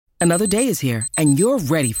Another day is here, and you're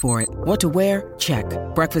ready for it. What to wear? Check.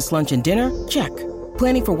 Breakfast, lunch, and dinner? Check.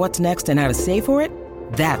 Planning for what's next and how to save for it?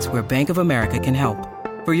 That's where Bank of America can help.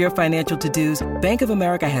 For your financial to-dos, Bank of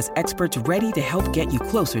America has experts ready to help get you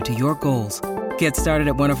closer to your goals. Get started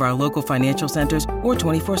at one of our local financial centers or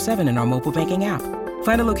 24/7 in our mobile banking app.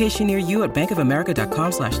 Find a location near you at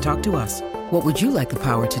bankofamerica.com/talktous. What would you like the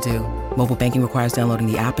power to do? Mobile banking requires downloading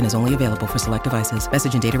the app and is only available for select devices.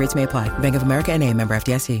 Message and data rates may apply. Bank of America N.A., member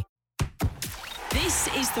FDIC. This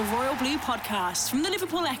is the Royal Blue Podcast from the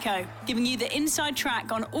Liverpool Echo, giving you the inside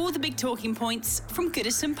track on all the big talking points from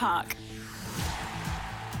Goodison Park.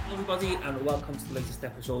 Hello everybody and welcome to the latest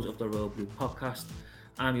episode of the Royal Blue Podcast.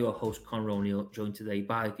 I'm your host Conor O'Neill, joined today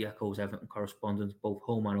by the Echo's Everton correspondent, both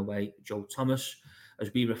home and away, Joe Thomas,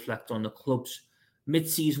 as we reflect on the club's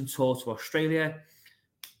mid-season tour to Australia,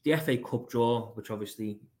 the FA Cup draw, which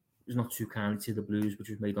obviously is not too kind to the Blues, which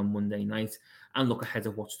was made on Monday night, and look ahead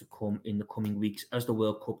of what's to come in the coming weeks as the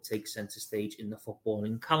World Cup takes centre stage in the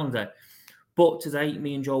footballing calendar. But today,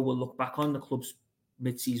 me and Joe will look back on the club's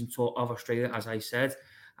mid-season tour of Australia, as I said,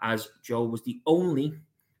 as Joe was the only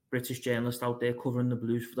British journalist out there covering the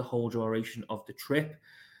Blues for the whole duration of the trip.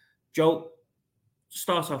 Joe,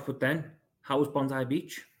 start off with then, how was Bondi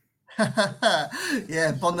Beach?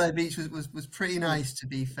 Yeah, Bondi Beach was pretty nice, to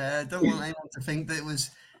be fair. I don't want anyone to think that it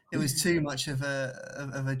was too much of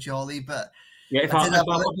a jolly, but yeah, if I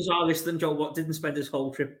was our listener, Joe, what didn't spend his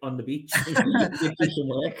whole trip on the beach? Some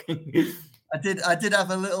work. I did have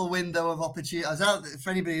a little window of opportunity. I was out,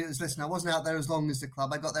 for anybody who's listening, I wasn't out there as long as the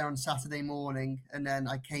club. I got there on Saturday morning, and then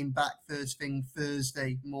I came back first thing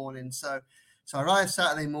Thursday morning. So I arrived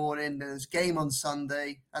Saturday morning, there was game on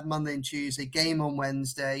Sunday, had Monday and Tuesday, game on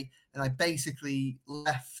Wednesday, and I basically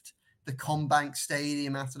left the CommBank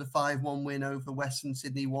Stadium after the 5-1 win over Western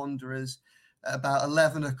Sydney Wanderers at about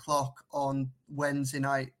 11 o'clock on Wednesday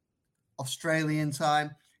night, Australian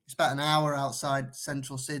time. It's about an hour outside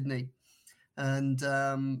central Sydney. And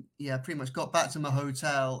pretty much got back to my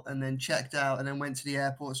hotel and then checked out and then went to the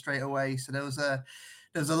airport straight away. So there was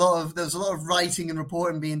a lot of writing and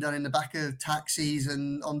reporting being done in the back of taxis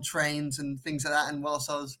and on trains and things like that. And whilst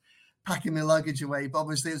I was packing my luggage away, but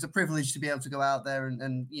obviously it was a privilege to be able to go out there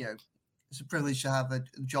and you know, it's a privilege to have a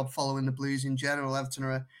job following the Blues in general. Everton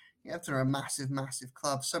are a massive, massive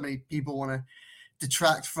club. So many people want to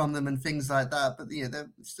detract from them and things like that, but yeah, they're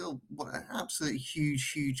still an absolutely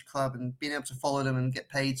huge club, and being able to follow them and get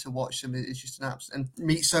paid to watch them is just and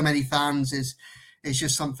meet so many fans is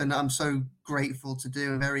just something that I'm so grateful to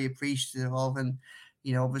do and very appreciative of. And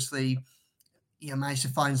you know, obviously, you know, managed to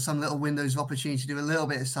find some little windows of opportunity to do a little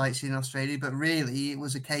bit of sightseeing in Australia, but really it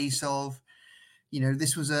was a case of, you know,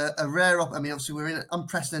 this was a rare I mean, obviously we're in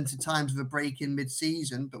unprecedented times of a break in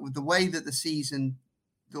mid-season, but with the way that the season,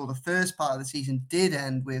 or the first part of the season, did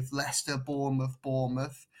end with Leicester,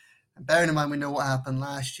 Bournemouth. And bearing in mind we know what happened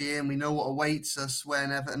last year and we know what awaits us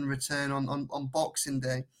when Everton return on Boxing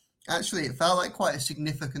Day. Actually, it felt like quite a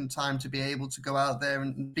significant time to be able to go out there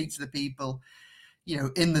and speak to the people, you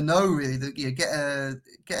know, in the know, really, that you know, get a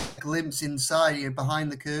glimpse inside, you know,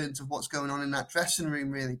 behind the curtains of what's going on in that dressing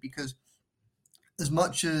room, really, because as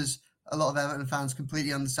much as a lot of Everton fans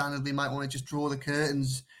completely understandably might want to just draw the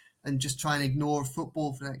curtains and just try and ignore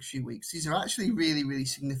football for the next few weeks, these are actually really, really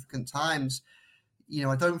significant times. You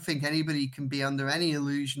know, I don't think anybody can be under any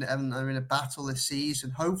illusion that Everton are in a battle this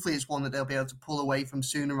season. Hopefully it's one that they'll be able to pull away from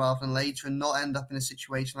sooner rather than later and not end up in a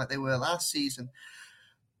situation like they were last season.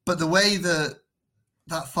 But the way that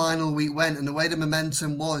final week went and the way the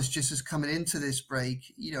momentum was just as coming into this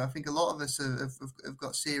break, you know, I think a lot of us have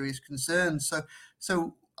got serious concerns.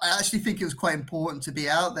 So I actually think it was quite important to be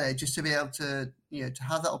out there, just to be able to, you know, to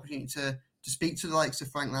have that opportunity to speak to the likes of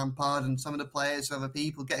Frank Lampard and some of the players, other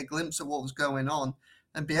people, get a glimpse of what was going on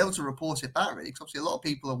and be able to report it back, really. Because obviously a lot of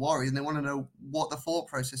people are worried and they want to know what the thought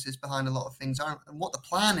process is behind a lot of things and what the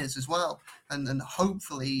plan is as well. And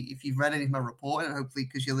hopefully, if you've read any of my reporting, and hopefully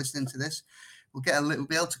because you're listening to this, we'll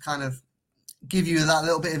be able to kind of give you that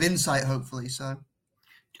little bit of insight, hopefully. So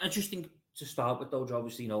I just think to start with, though,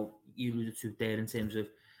 obviously, you know, you alluded to there in terms of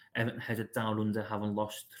Everton headed down under, having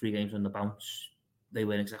lost 3 games on the bounce. They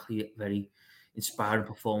weren't exactly very inspiring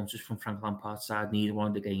performances from Frank Lampard's side, neither one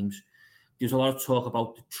of the games. There's a lot of talk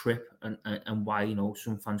about the trip and why, you know,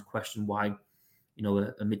 some fans question why, you know,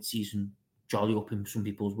 a mid-season jolly up, in some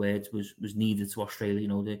people's words, was needed to Australia. You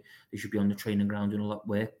know, they should be on the training ground doing all that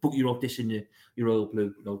work. But you wrote this in your Royal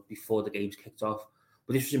Blue, you know, before the games kicked off.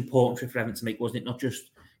 But this was important for Everton to make, wasn't it? Not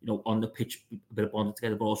just, you know, on the pitch, a bit of bonding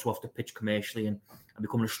together, but also off the pitch commercially and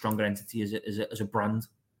becoming a stronger entity as a brand.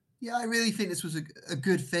 Yeah, I really think this was a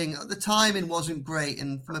good thing. The timing wasn't great,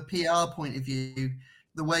 and from a PR point of view,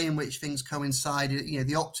 the way in which things coincided,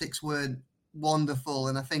 the optics weren't wonderful.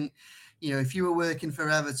 And I think, if you were working for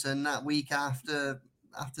Everton that week after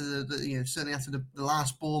certainly after the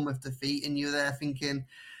last Bournemouth defeat, and you're there thinking,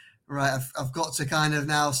 right, I've got to kind of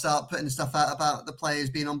now start putting stuff out about the players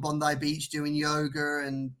being on Bondi Beach doing yoga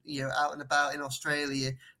and, out and about in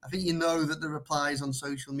Australia. I think that the replies on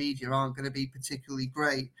social media aren't going to be particularly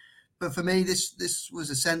great. But for me, this was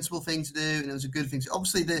a sensible thing to do, and it was a good thing.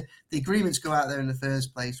 Obviously, the agreement to go out there in the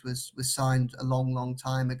first place was signed a long, long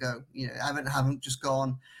time ago. Haven't just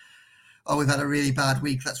gone, oh, we've had a really bad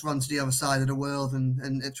week, let's run to the other side of the world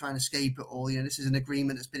and try and escape it all. This is an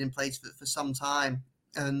agreement that's been in place for some time.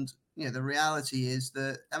 And, the reality is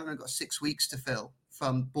that Everton got 6 weeks to fill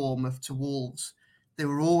from Bournemouth to Wolves. They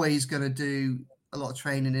were always going to do a lot of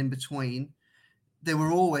training in between. They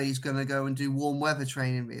were always going to go and do warm weather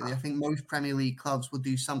training, really. I think most Premier League clubs will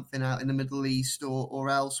do something out in the Middle East or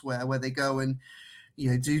elsewhere where they go and,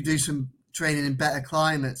 do some training in better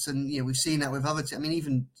climates. And, we've seen that with other teams.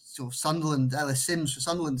 Even sort of Sunderland, Ellis Sims for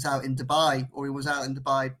Sunderland's out in Dubai, or he was out in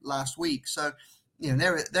Dubai last week. So,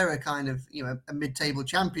 they're a kind of, a mid-table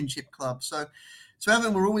championship club. So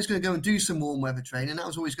Everton were always going to go and do some warm weather training. That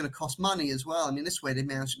was always going to cost money as well. This way they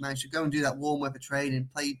managed to go and do that warm weather training,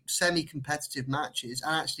 play semi-competitive matches,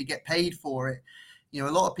 and actually get paid for it. A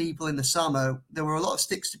lot of people in the summer, there were a lot of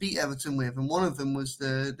sticks to beat Everton with, and one of them was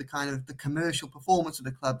the kind of the commercial performance of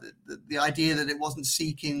the club, the idea that it wasn't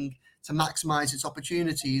seeking to maximise its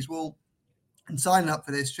opportunities. Well, and signing up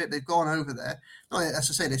for this trip, they've gone over there. As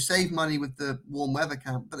I say, they've saved money with the warm weather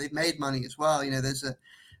camp, but they've made money as well. There's a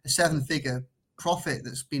 7-figure profit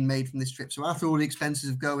that's been made from this trip. So after all the expenses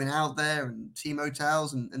of going out there and team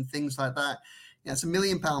hotels and things like that, it's £1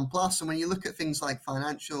 million plus. And when you look at things like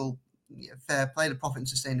financial fair play, the profit and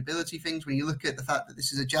sustainability things, when you look at the fact that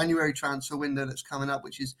this is a January transfer window that's coming up,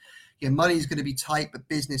 which is money is going to be tight, but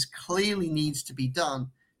business clearly needs to be done,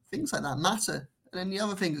 things like that matter. And then the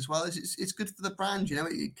other thing as well is it's good for the brand.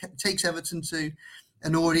 It takes Everton to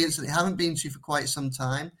an audience that they haven't been to for quite some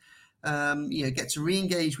time. Get to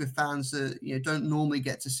re-engage with fans that don't normally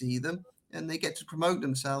get to see them, and they get to promote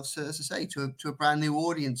themselves, as I say, to a brand new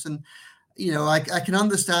audience. And I can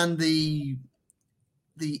understand the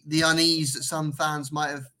unease that some fans might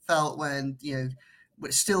have felt when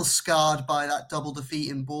we're still scarred by that double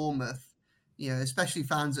defeat in Bournemouth. Especially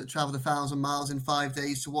fans that traveled 1,000 miles in 5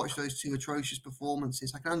 days to watch those two atrocious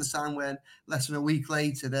performances. I can understand when less than a week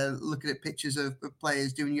later they're looking at pictures of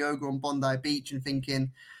players doing yoga on Bondi Beach and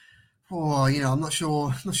thinking, I'm not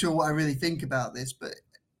sure what I really think about this. But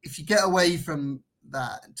if you get away from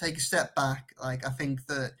that and take a step back, I think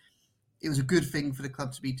that it was a good thing for the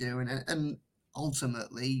club to be doing. And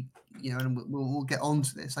ultimately, and we'll get on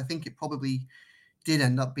to this, I think it probably did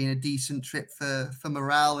end up being a decent trip for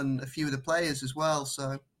morale and a few of the players as well.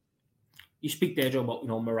 So you speak there, Joe, about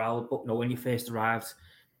morale, but when you first arrived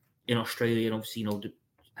in Australia and obviously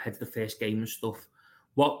ahead of the first game and stuff,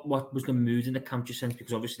 what was the mood in the camp, you sense?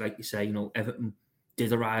 Because obviously, like you say, Everton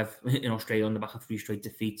did arrive in Australia on the back of 3 straight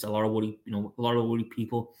defeats. A lot of worry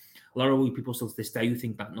people still to this day who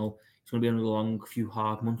think that it's going to be another long few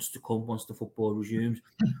hard months to come once the football resumes.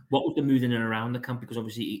 What was the mood in and around the camp? Because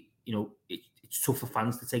obviously, it's tough for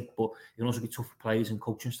fans to take, but it can also be tough for players and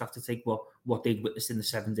coaching staff to take what they'd witnessed in the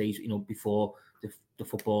 7 days, before the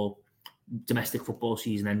domestic football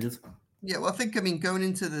season ended. Yeah, well, I think, going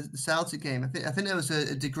into the Celtic game, I think there was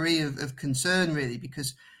a degree of concern, really,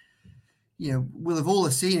 because, we'll have all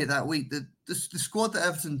seen it that week. The squad that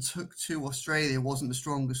Everton took to Australia wasn't the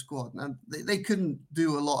strongest squad. Now, they couldn't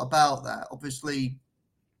do a lot about that. Obviously,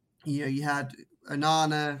 you had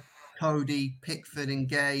Onana, Cody, Pickford and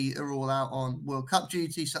Gay are all out on World Cup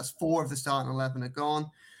duty, so that's 4 of the starting 11 are gone.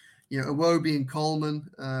 Iwobi and Coleman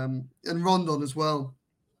and Rondon as well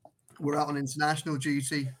were out on international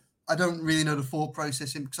duty. I don't really know the thought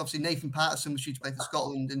process because obviously Nathan Patterson was due to play for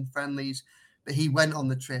Scotland in friendlies, but he went on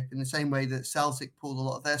the trip in the same way that Celtic pulled a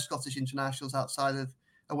lot of their Scottish internationals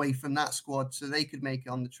away from that squad so they could make it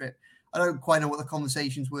on the trip. I don't quite know what the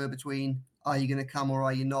conversations were between, are you going to come or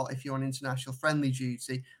are you not if you're on international friendly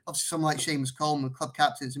duty? Obviously, someone like Seamus Coleman, club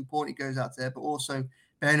captain, it's important he goes out there, but also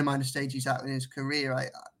bearing in mind the stage he's at in his career,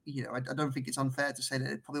 I don't think it's unfair to say that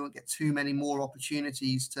it probably won't get too many more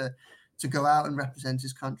opportunities to go out and represent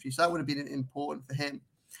his country. So that would have been important for him.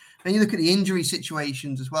 Then you look at the injury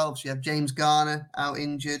situations as well. So you have James Garner out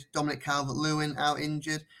injured, Dominic Calvert-Lewin out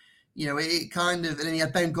injured. It kind of, and then you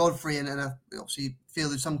had Ben Godfrey, and I obviously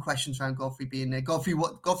fielded some questions around Godfrey being there.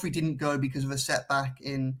 Godfrey didn't go because of a setback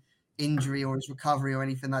in injury or his recovery or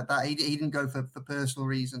anything like that. He didn't go for personal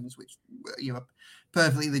reasons, which are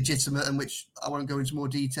perfectly legitimate and which I won't go into more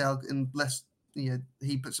detail unless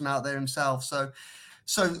he puts them out there himself. So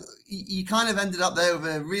you kind of ended up there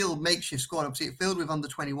with a real makeshift squad. Obviously, it filled with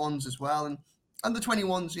under-21s as well. And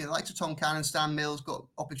under-21s, like to Tom Cannon, Stan Mills got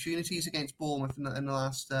opportunities against Bournemouth in the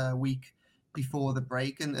last week before the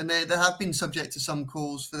break. And they have been subject to some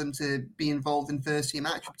calls for them to be involved in first-team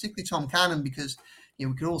action, particularly Tom Cannon, because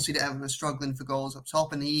we can all see that Everton are struggling for goals up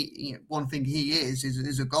top. And one thing he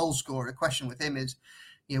is a goal scorer. The question with him is,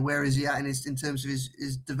 where is he at in terms of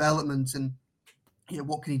his development, and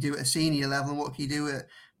what can he do at a senior level, and what can he do at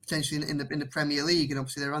potentially in the Premier League? And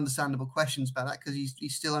obviously there are understandable questions about that because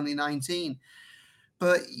he's still only 19.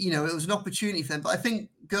 But it was an opportunity for them. But I think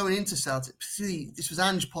going into Celtic, this was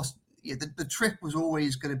Ange Post. The trip was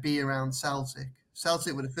always going to be around Celtic.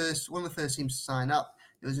 Celtic were one of the first teams to sign up.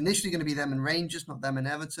 It was initially going to be them and Rangers, not them and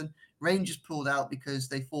Everton. Rangers pulled out because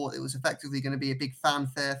they thought it was effectively going to be a big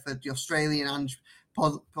fanfare for the Australian Ange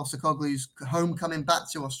Postecoglou's homecoming back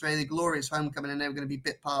to Australia, glorious homecoming, and they were going to be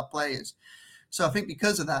bit part players. So I think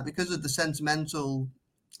because of that, because of the sentimental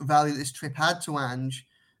value this trip had to Ange,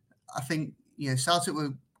 I think Celtic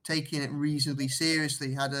were taking it reasonably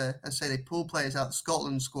seriously. They pulled players out of the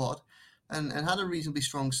Scotland squad and had a reasonably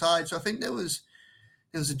strong side. So I think there was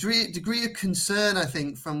a degree of concern, I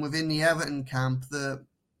think, from within the Everton camp that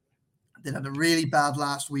they had a really bad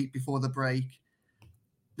last week before the break.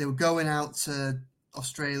 They were going out to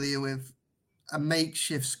Australia with a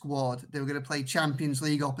makeshift squad. They were going to play Champions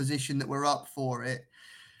League opposition that were up for it.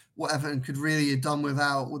 What Everton could really have done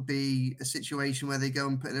without would be a situation where they go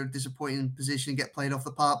and put in a disappointing position and get played off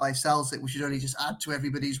the park by Celtic, which would only just add to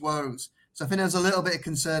everybody's woes. So I think there was a little bit of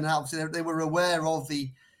concern. Obviously, they were aware of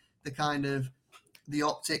the kind of the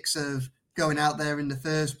optics of going out there in the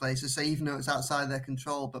first place, to say, even though it's outside their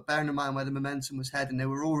control, but bearing in mind where the momentum was heading, they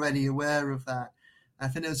were already aware of that. I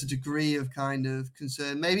think there was a degree of kind of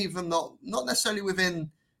concern, maybe from not necessarily within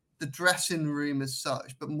the dressing room as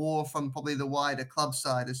such, but more from probably the wider club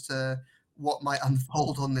side as to what might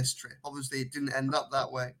unfold on this trip. Obviously, it didn't end up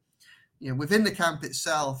that way. Within the camp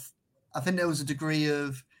itself, I think there was a degree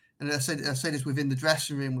of, and I say this within the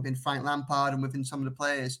dressing room, within Frank Lampard and within some of the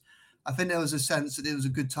players, I think there was a sense that it was a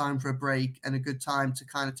good time for a break and a good time to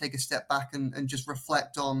kind of take a step back and just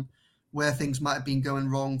reflect on where things might have been going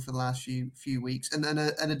wrong for the last few weeks, and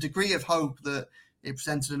a degree of hope that it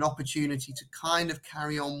presented an opportunity to kind of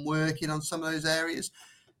carry on working on some of those areas.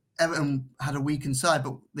 Everton had a weakened side,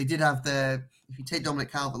 but they did have if you take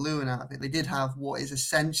Dominic Calvert-Lewin out of it, they did have what is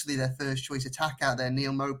essentially their first choice attack out there: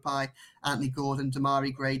 Neil Maupay, Anthony Gordon,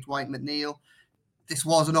 Damari Gray, Dwight McNeil. This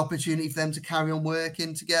was an opportunity for them to carry on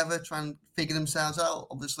working together, try and figure themselves out.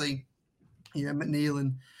 Obviously, McNeil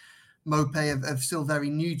and Maupay are still very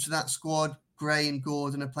new to that squad. Gray and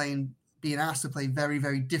Gordon are being asked to play very,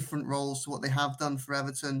 very different roles to what they have done for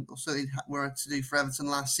Everton, or certainly were to do for Everton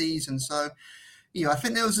last season. So, I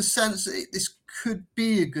think there was a sense that this could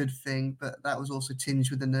be a good thing, but that was also tinged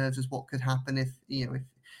with the nerves as what could happen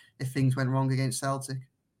if things went wrong against Celtic.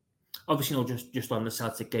 Obviously, just on the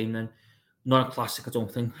Celtic game then, not a classic, I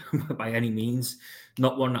don't think, by any means.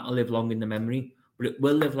 Not one that will live long in the memory, but it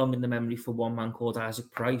will live long in the memory for one man called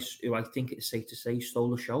Isaac Price, who I think it's safe to say stole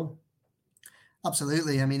the show.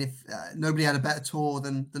 Absolutely. I mean, if nobody had a better tour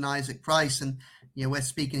than Isaac Price, and we're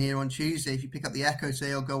speaking here on Tuesday. If you pick up the Echo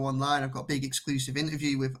today or go online, I've got a big exclusive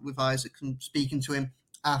interview with Isaac and speaking to him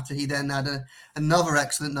after he then had another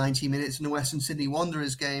excellent 90 minutes in the Western Sydney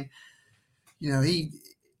Wanderers game.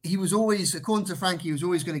 He was always, according to Frankie, he was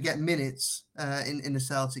always going to get minutes in the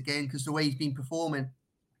Celtic game because the way he's been performing,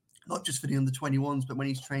 not just for the under-21s, but when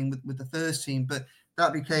he's trained with the first team. But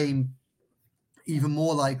that became even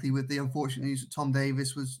more likely with the unfortunate news that Tom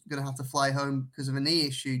Davies was going to have to fly home because of a knee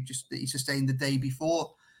issue just that he sustained the day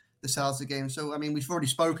before the Celtic game. So, I mean, we've already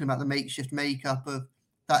spoken about the makeshift makeup of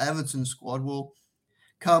that Everton squad. Will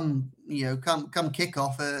come kick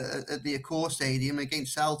off at the Accor Stadium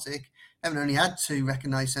against Celtic. Everton only had two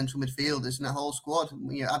recognised central midfielders in that whole squad.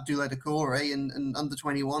 Abdoulaye Doucouré and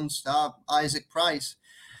under-21 star Isaac Price.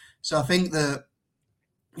 So I think that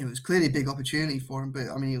it was clearly a big opportunity for him, but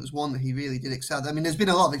I mean, it was one that he really did excel. I mean, there's been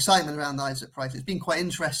a lot of excitement around Isaac Price. It's been quite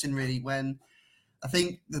interesting, really, when I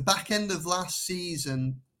think the back end of last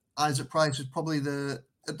season, Isaac Price was probably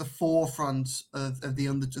at the forefront of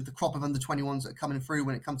the crop of under-21s that are coming through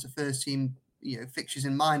when it comes to first team fixtures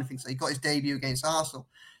in mind. I think so. He got his debut against Arsenal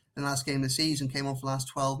in the last game of the season, came on for the last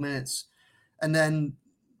 12 minutes, and then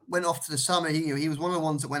went off to the summer. He was one of the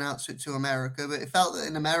ones that went out to America, but it felt that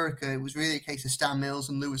in America it was really a case of Stan Mills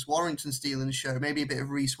and Lewis Warrington stealing the show, maybe a bit of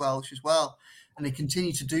Reece Welch as well, and they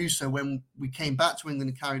continued to do so when we came back to England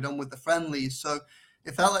and carried on with the friendlies. So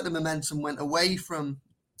it felt like the momentum went away from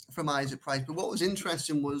Isaac Price. But what was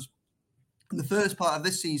interesting was in the first part of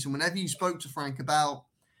this season, whenever you spoke to Frank about,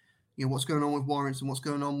 what's going on with Warrington, what's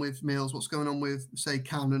going on with Mills, what's going on with, say,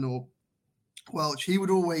 Cannon or Welch, he would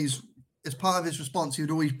always, as part of his response, he would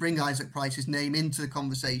always bring Isaac Price's name into the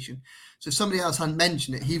conversation. So if somebody else hadn't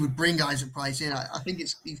mentioned it, he would bring Isaac Price in. I think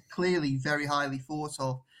he's clearly very highly thought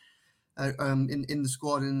of in the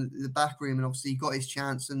squad, in the back room, and obviously he got his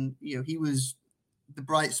chance, and he was the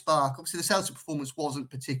bright spark. Obviously the Celtic performance wasn't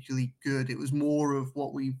particularly good. It was more of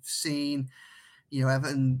what we've seen.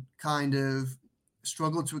 Everton kind of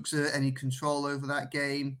struggled to exert any control over that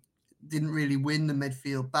game, didn't really win the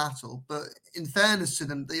midfield battle, but in fairness to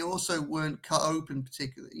them, they also weren't cut open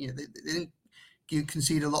particularly. They didn't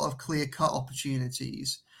concede a lot of clear-cut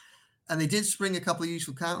opportunities. And they did spring a couple of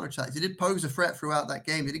useful counterattacks. They did pose a threat throughout that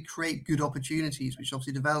game. They did create good opportunities, which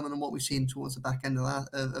obviously development on what we've seen towards the back end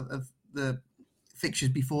of the fixtures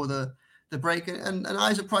before the break. And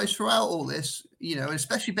Isaac Price throughout all this, and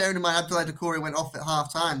especially bearing in mind Abdoulaye Doucouré went off at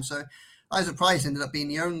half-time. So Isaac Price ended up being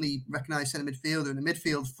the only recognised centre midfielder in the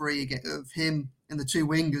midfield three of him and the two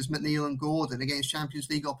wingers, McNeil and Gordon, against Champions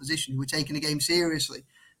League opposition who were taking the game seriously.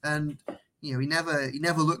 And, he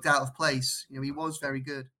never looked out of place. He was very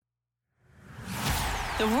good.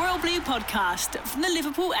 The Royal Blue Podcast from the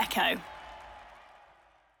Liverpool Echo.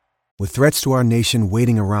 With threats to our nation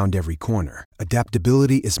waiting around every corner,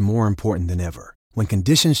 adaptability is more important than ever. When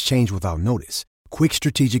conditions change without notice, quick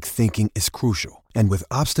strategic thinking is crucial. And with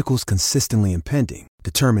obstacles consistently impending,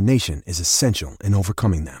 determination is essential in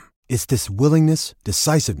overcoming them. It's this willingness,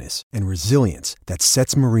 decisiveness, and resilience that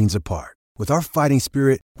sets Marines apart. With our fighting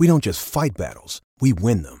spirit, we don't just fight battles, we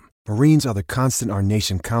win them. Marines are the constant our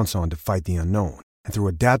nation counts on to fight the unknown. And through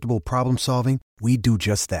adaptable problem solving, we do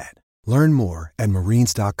just that. Learn more at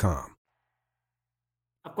marines.com.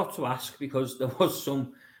 I've got to ask, because there was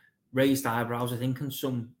some raised eyebrows, I think, and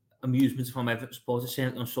some amusement from Everton supporters saying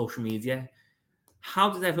it on social media. How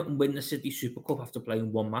did Everton win the City Super Cup after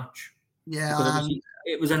playing one match? Yeah,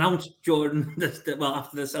 it was announced during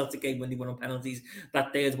after the Celtic game when they won on penalties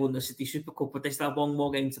that they had won the City Super Cup, but they still had one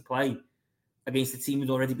more game to play against the team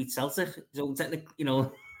who'd already beat Celtic. So technically,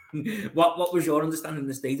 what was your understanding of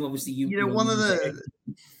the stadium? Obviously, one of the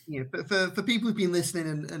for people who've been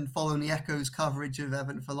listening and following the Echo's coverage of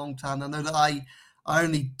Everton for a long time, I know that I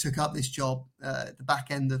only took up this job at the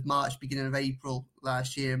back end of March, beginning of April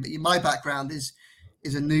last year. But my background is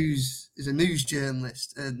a news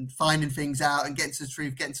journalist, and finding things out and getting to the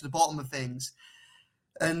truth, getting to the bottom of things.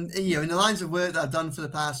 And in the lines of work that I've done for the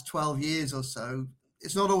past 12 years or so,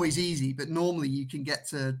 it's not always easy, but normally you can get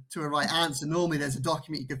to a right answer. Normally there's a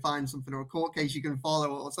document you can find, something, or a court case you can follow,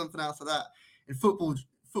 or something else like that. In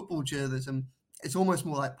football journalism, it's almost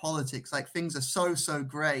more like politics. Like, things are so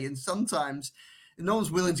grey, and sometimes if no one's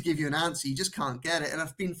willing to give you an answer, you just can't get it.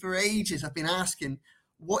 And for ages I've been asking,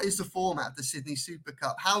 what is the format of the Sydney Super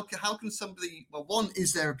Cup? How can somebody, well, one,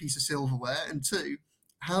 is there a piece of silverware? And two,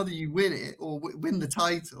 how do you win it or win the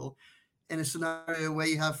title in a scenario where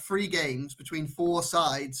you have 3 games between 4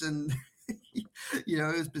 sides? And it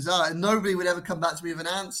was bizarre, and nobody would ever come back to me with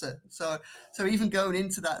an answer. So even going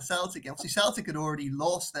into that Celtic game, obviously Celtic had already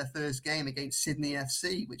lost their first game against Sydney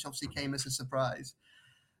FC, which obviously came as a surprise.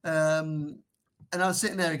 And I was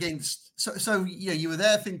sitting there against, you were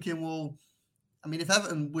there thinking, well, I mean, if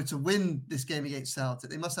Everton were to win this game against Celtic,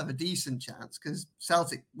 they must have a decent chance, because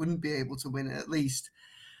Celtic wouldn't be able to win it at least.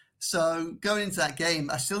 So going into that game,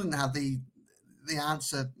 I still didn't have the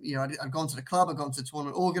answer. I'd gone to the club, I'd gone to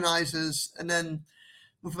tournament organisers, and then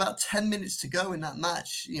with about 10 minutes to go in that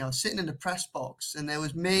match, sitting in the press box, and there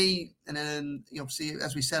was me, and then obviously,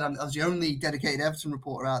 as we said, I was the only dedicated Everton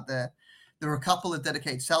reporter out there. There were a couple of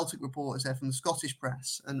dedicated Celtic reporters there from the Scottish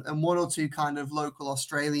press, and one or two kind of local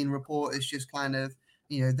Australian reporters, just kind of,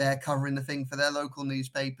 they're covering the thing for their local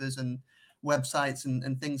newspapers and websites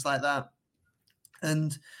and things like that.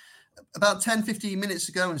 And about 10, 15 minutes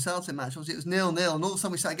to go in the Celtic match, obviously it was 0-0, and all of a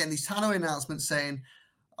sudden we started getting these tannoy announcements saying,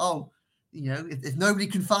 if nobody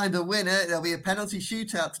can find a winner, there'll be a penalty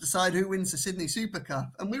shootout to decide who wins the Sydney Super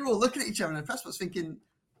Cup. And we were all looking at each other in the press box thinking,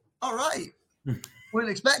 all right, weren't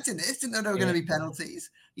expecting this, didn't know there were going to be penalties.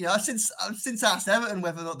 I've since asked Everton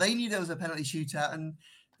whether or not they knew there was a penalty shootout, and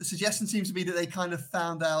the suggestion seems to be that they kind of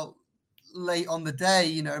found out late on the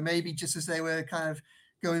day, maybe just as they were kind of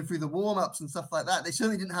going through the warm-ups and stuff like that. They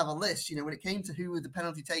certainly didn't have a list. When it came to who the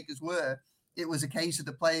penalty takers were, it was a case of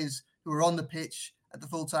the players who were on the pitch at the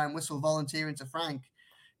full-time whistle volunteering to Frank.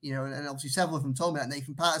 And obviously several of them told me that.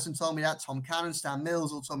 Nathan Patterson told me that. Tom Cannon, Stan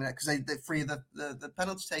Mills all told me that, because they're 3 of the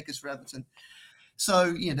penalty takers for Everton.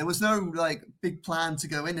 So, there was no big plan to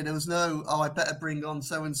go in, and there was no, I better bring on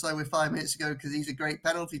so-and-so with 5 minutes to go because he's a great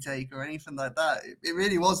penalty taker or anything like that. It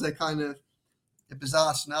really was a kind of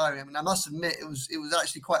bizarre scenario. I mean, I must admit it was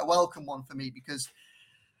actually quite a welcome one for me because,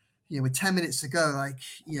 with 10 minutes to go,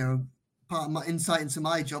 part of my insight into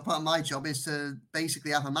my job, part of my job is to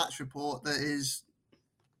basically have a match report that is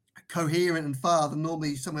coherent and far than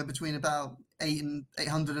normally somewhere between about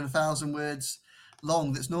 800 and 1,000 words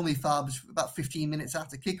long. That's normally far about 15 minutes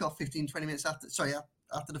after kickoff, 15, 20 minutes after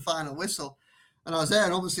the final whistle. And I was there,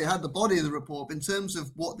 and obviously I had the body of the report. But in terms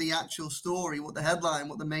of what the actual story, what the headline,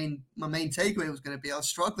 what my main takeaway was going to be, I was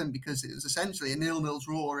struggling because it was essentially a 0-0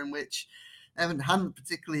 draw in which Everton hadn't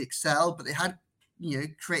particularly excelled, but they had,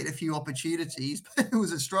 created a few opportunities, but it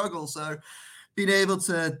was a struggle. So being able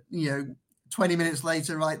to, 20 minutes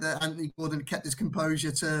later, that Anthony Gordon kept his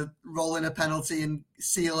composure to roll in a penalty and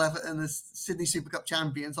seal Everton as Sydney Super Cup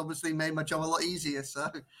champions obviously made my job a lot easier. So,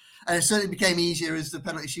 and it certainly became easier as the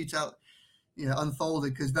penalty shootout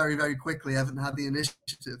unfolded because very, very quickly Everton had the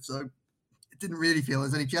initiative. So it didn't really feel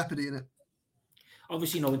there's any jeopardy in it.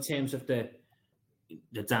 Obviously, in terms of the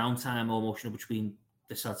downtime almost between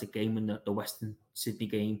the Celtic game and the Western Sydney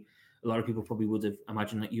game, a lot of people probably would have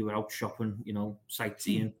imagined that you were out shopping,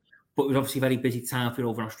 sightseeing. But it was obviously a very busy time for you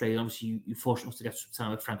over in Australia. Obviously, you're fortunate enough to get some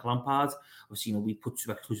time with Frank Lampard. Obviously, we put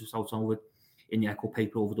some exclusives out on in the Echo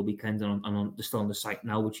paper over the weekend and they're still on the site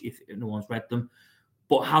now, which if no one's read them.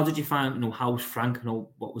 But how did you find, how was Frank,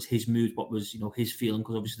 what was his mood, what was, his feeling?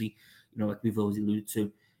 Because obviously, like we've always alluded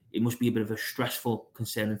to, it must be a bit of a stressful,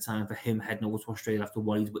 concerning time for him heading over to Australia after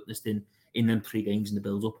what he's witnessed in them 3 games in the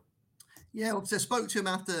build-up. Yeah, well, because I spoke to him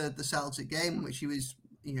after the Celtic game, which he was,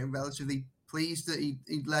 relatively pleased that he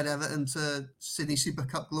led Everton to Sydney Super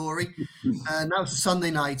Cup glory. And that was a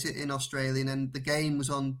Sunday night in Australia, and the game was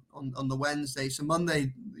on the Wednesday. So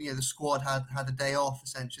Monday, the squad had a day off,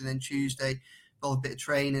 essentially. Then Tuesday, a bit of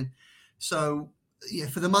training. So,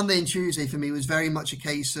 for the Monday and Tuesday, for me, was very much a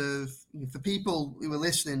case of, for people who were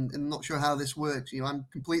listening and not sure how this works, I'm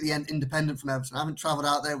completely independent from Everton. I haven't travelled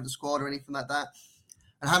out there with the squad or anything like that.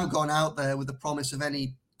 And I haven't gone out there with the promise of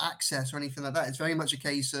any access or anything like that. It's very much a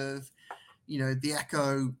case of, the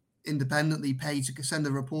Echo independently paid to send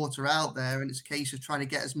a reporter out there, and it's a case of trying to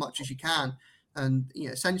get as much as you can. And,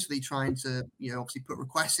 essentially trying to, obviously put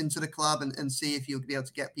requests into the club and see if you'll be able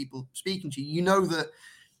to get people speaking to you. You know that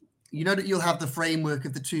you'll have the framework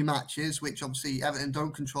of the 2 matches, which obviously Everton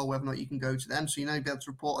don't control whether or not you can go to them. So, you'll be able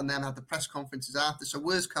to report on them, have the press conferences after. So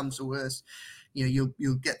worst comes to worst,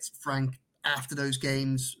 you'll get Frank after those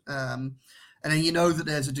games. And then that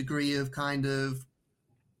there's a degree of kind of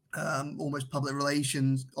almost public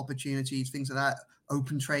relations opportunities, things like that,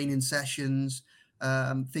 open training sessions,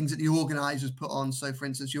 things that the organisers put on. So, for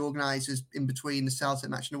instance, the organisers in between the Celtic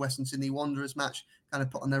match and the Western Sydney Wanderers match kind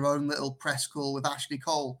of put on their own little press call with Ashley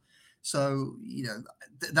Cole. So,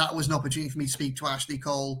 that was an opportunity for me to speak to Ashley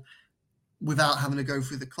Cole without having to go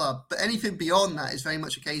through the club. But anything beyond that is very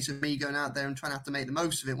much a case of me going out there and trying to have to make the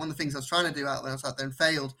most of it. One of the things I was trying to do when I was out there and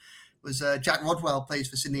failed was Jack Rodwell plays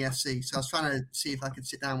for Sydney FC. So I was trying to see if I could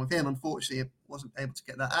sit down with him. Unfortunately, I wasn't able to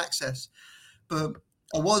get that access. But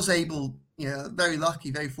I was able, very lucky,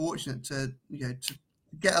 very fortunate to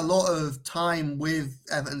get a lot of time with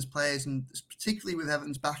Everton's players and particularly with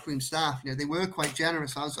Everton's backroom staff. They were quite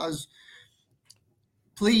generous. I was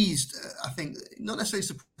pleased, I think, not necessarily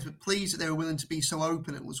surprised, but pleased that they were willing to be so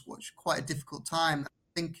open. It was quite a difficult time.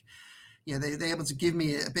 I think, they were able to give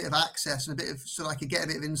me a bit of access and so I could get a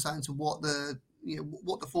bit of insight into what the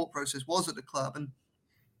thought process was at the club. And,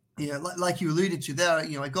 like you alluded to there,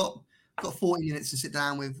 I got 40 minutes to sit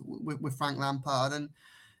down with Frank Lampard, and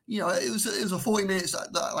it was a 40 minutes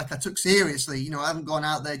that I took seriously. I haven't gone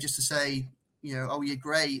out there just to say, oh, you're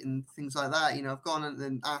great and things like that. I've gone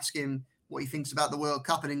and asked him what he thinks about the World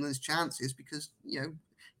Cup and England's chances, because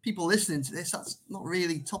people listening to this, that's not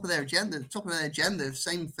really top of their agenda. Top of their agenda,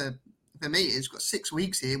 same for me. It's got 6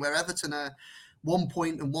 weeks here where Everton are 1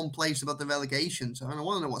 point and 1 place above the relegation. So I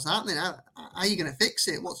want to know what's happening. How are you going to fix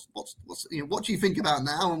it? What's what do you think about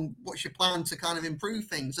now, and what's your plan to kind of improve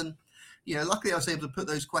things? And luckily I was able to put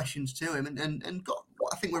those questions to him and got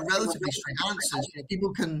what I think were relatively straight answers.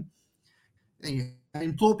 People can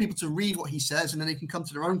implore people to read what he says, and then they can come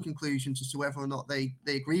to their own conclusions as to whether or not they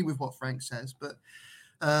agree with what Frank says. But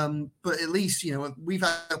at least we've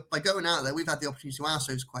had, by going out there, we've had the opportunity to ask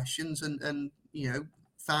those questions, and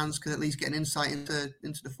fans could at least get an insight into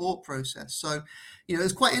the thought process. So, it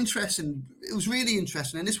was quite interesting. It was really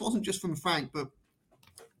interesting, and this wasn't just from Frank, but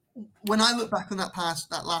when I look back on that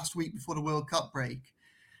last week before the World Cup break,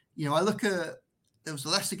 I look at, there was the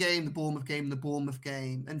Leicester game, the Bournemouth game, and the Bournemouth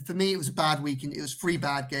game, and for me it was a bad week, and it was 3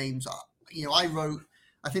 bad games. I wrote,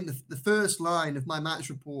 I think the first line of my match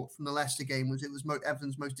report from the Leicester game was, it was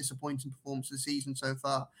Everton's most disappointing performance of the season so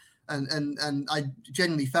far. And I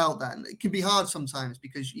genuinely felt that. And it can be hard sometimes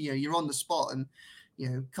because, you're on the spot and,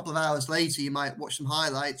 a couple of hours later, you might watch some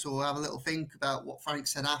highlights or have a little think about what Frank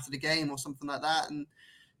said after the game or something like that. And,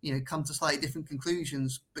 come to slightly different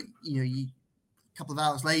conclusions. But, a couple of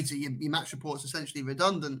hours later, your match report's essentially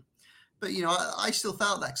redundant. But, I still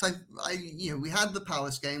felt that because we had the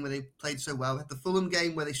Palace game where they played so well. We had the Fulham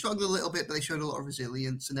game where they struggled a little bit, but they showed a lot of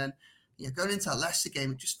resilience. And then, going into that Leicester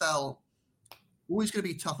game, it just felt always going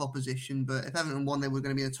to be tough opposition. But if Everton won, they were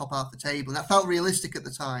going to be in the top half of the table. And that felt realistic at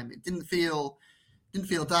the time. It didn't feel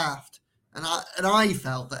daft. And I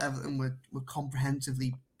felt that Everton were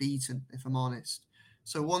comprehensively beaten, if I'm honest.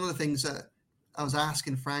 So one of the things that I was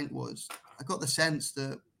asking Frank was, I got the sense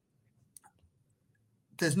that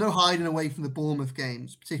there's no hiding away from the Bournemouth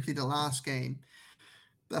games, particularly the last game.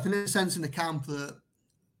 But I think there's a sense in the camp that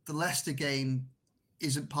the Leicester game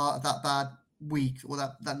isn't part of that bad week or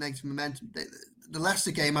that negative momentum. The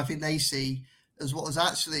Leicester game, I think they see as what was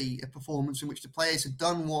actually a performance in which the players had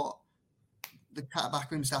done what the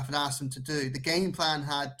backroom staff had asked them to do. The game plan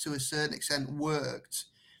had, to a certain extent, worked.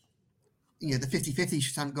 The 50-50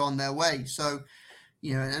 should have gone their way. So,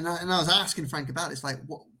 and I was asking Frank about this, like,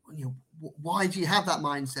 why do you have that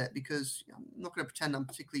mindset? Because I'm not going to pretend I'm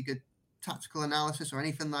particularly good tactical analysis or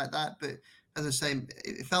anything like that. But as I say,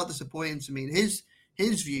 it felt disappointing to me. And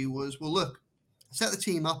his view was, well, look, I set the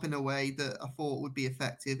team up in a way that I thought would be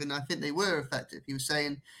effective, and I think they were effective. He was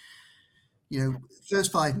saying,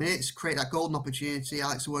 first 5 minutes, create that golden opportunity.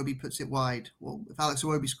 Alex Iwobi puts it wide. Well, if Alex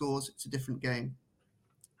Iwobi scores, it's a different game.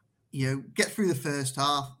 Get through the first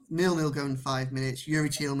half, 0-0 going 5 minutes. Yuri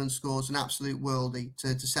Tielemans scores an absolute worldie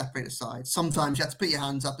to separate the side. Sometimes you have to put your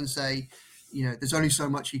hands up and say, there's only so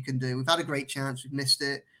much you can do. We've had a great chance. We've missed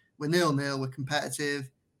it. We're 0-0. We're competitive.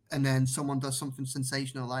 And then someone does something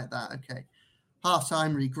sensational like that. Okay.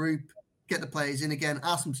 Half-time, regroup, get the players in again,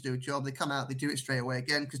 ask them to do a job. They come out, they do it straight away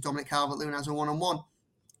again because Dominic Calvert-Lewin has a one-on-one.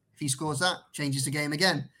 If he scores that, changes the game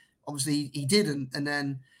again. Obviously, he didn't. And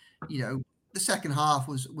then, the second half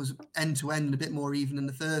was end-to-end, a bit more even than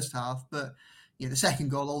the first half. But, the second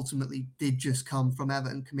goal ultimately did just come from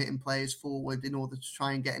Everton committing players forward in order to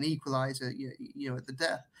try and get an equaliser, at the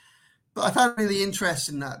death. But I found it really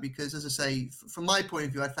interesting that because, as I say, from my point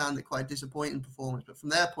of view, I found it quite a disappointing performance. But from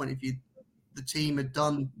their point of view, the team had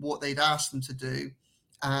done what they'd asked them to do,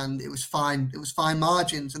 and it was fine. It was fine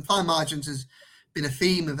margins, and fine margins has been a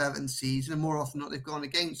theme of Everton's season, and more often than not, they've gone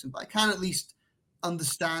against them. But I can at least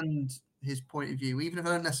understand his point of view, even if I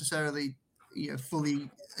don't necessarily, fully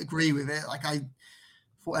agree with it. Like, I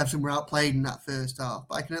thought Everton were outplayed in that first half,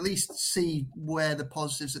 but I can at least see where the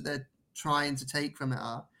positives that they're trying to take from it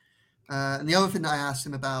are. And the other thing that I asked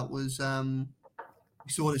him about was, we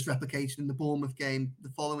saw this replicated in the Bournemouth game the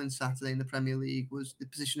following Saturday in the Premier League, was the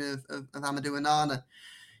position of Amadou Onana.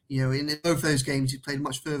 In both those games, he played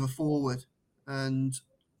much further forward, and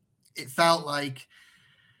it felt like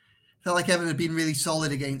Everton had been really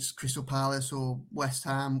solid against Crystal Palace or West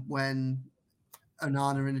Ham when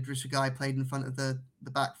Onana and Idrissa Gueye played in front of the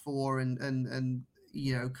back four and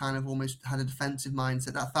kind of almost had a defensive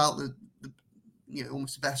mindset. That felt the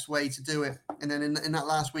almost the best way to do it. And then in that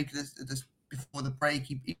last week, before the break,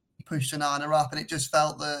 he pushed Onana up, and it just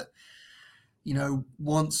felt that,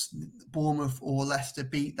 once Bournemouth or Leicester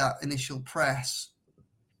beat that initial press,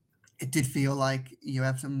 it did feel like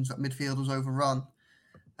Everton's midfield was overrun.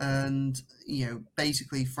 And,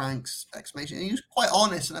 basically Frank's explanation, and he was quite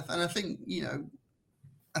honest. And I think,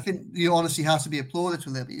 I think the honesty has to be applauded to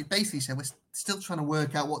a little bit. He basically said, we're still trying to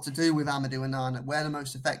work out what to do with Amadou Onana, where the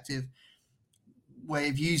most effective way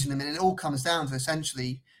of using him. And it all comes down to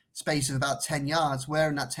essentially space of about 10 yards. Where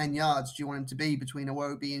in that 10 yards do you want him to be between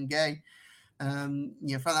Iwobi and Gueye?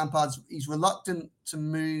 Frank Lampard's, he's reluctant to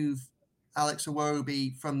move Alex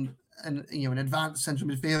Iwobi from an advanced central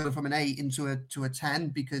midfielder from an 8 into a 10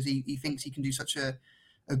 because he thinks he can do such a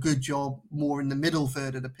good job more in the middle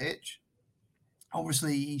third of the pitch.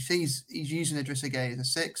 Obviously, he sees he's using Idrissa Gueye as a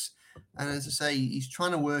 6, and as I say, he's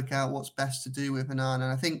trying to work out what's best to do with Onana.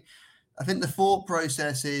 And I think the thought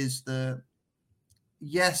process is that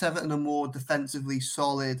yes, Everton are more defensively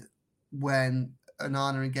solid when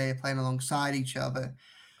Onana and Gueye are playing alongside each other,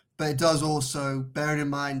 but it does also, bear in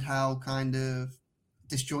mind how kind of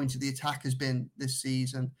disjointed the attack has been this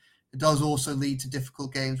season, it does also lead to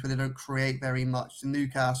difficult games where they don't create very much. The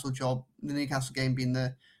Newcastle game being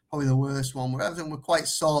probably the worst one, where Everton were quite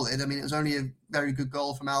solid. I mean, it was only a very good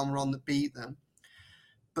goal from Almiron that beat them,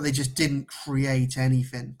 but they just didn't create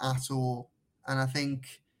anything at all. And I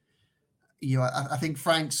think, I think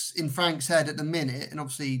in Frank's head at the minute, and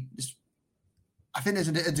obviously I think there's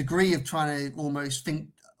a degree of trying to almost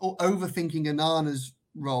overthinking Onana's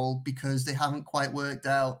role because they haven't quite worked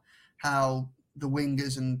out how the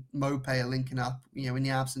wingers and Maupay are linking up, in the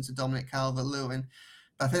absence of Dominic Calvert-Lewin.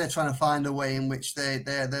 But I think they're trying to find a way in which they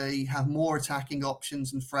have more attacking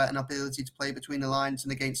options and threat and ability to play between the lines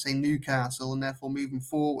and against, say, Newcastle, and therefore moving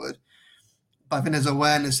forward. But I think there's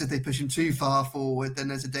awareness if they push him too far forward, then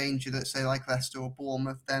there's a danger that, say, like Leicester or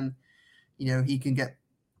Bournemouth, then, he can get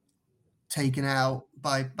taken out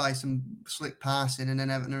by some slick passing and then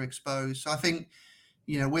Everton are exposed. So I think,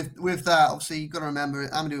 with that, obviously, you've got to remember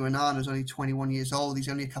Amadou Onana is only 21 years old. He's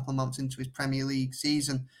only a couple of months into his Premier League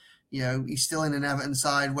season. He's still in an Everton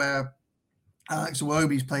side where Alex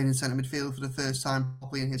Iwobi's playing in centre midfield for the first time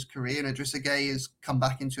probably in his career, and Idrissa Gueye has come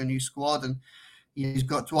back into a new squad, and he's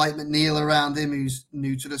got Dwight McNeil around him, who's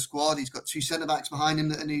new to the squad. He's got two centre-backs behind him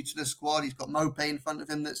that are new to the squad. He's got Maupay in front of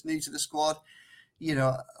him that's new to the squad.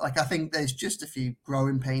 I think there's just a few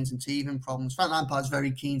growing pains and teething problems. Frank Lampard's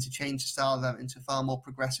very keen to change the style of that into a far more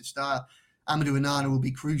progressive style. Amadou Onana will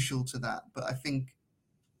be crucial to that, but I think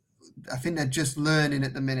they're just learning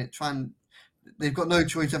at the minute. They've got no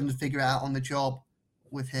choice having to figure it out on the job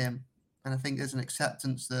with him, and I think there's an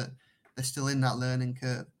acceptance that they're still in that learning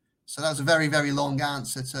curve. So that was a very, very long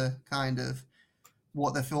answer to kind of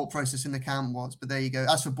what their thought process in the camp was. But there you go.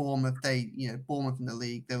 As for Bournemouth, Bournemouth in the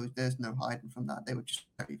league, there's no hiding from that. They were just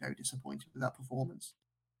very, very disappointed with that performance.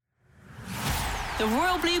 The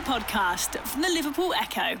Royal Blue Podcast from the Liverpool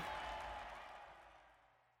Echo.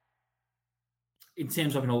 In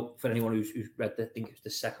terms of, for anyone who's read I think it's the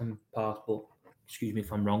second part, but excuse me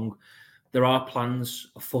if I'm wrong, there are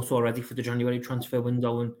plans afoot already for the January transfer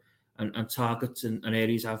window, and targets and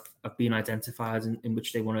areas have been identified in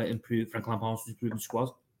which they want to improve Frank Lampard's improving squad.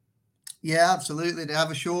 Yeah, absolutely. They have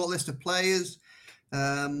a short list of players.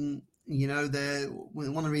 One of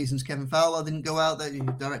the reasons Kevin Fowler didn't go out there,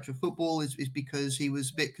 director of football, is because he was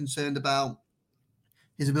a bit concerned about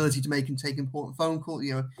his ability to make and take important phone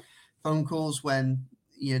calls when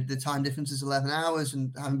the time difference is 11 hours.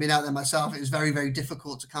 And having been out there myself, it was very, very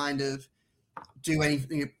difficult to kind of do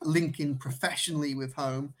anything linking professionally with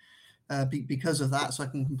home. Because of that, so I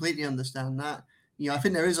can completely understand that. I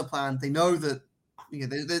think there is a plan. They know that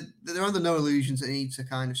there are under no illusions that they need to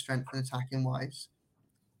kind of strengthen attacking wise.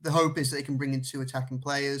 The hope is that they can bring in two attacking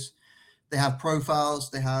players. They have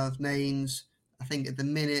profiles, they have names. I think at the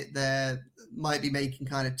minute they might be making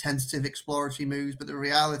kind of tentative exploratory moves, but the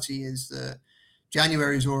reality is that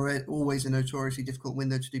January is always a notoriously difficult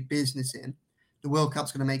window to do business in. The World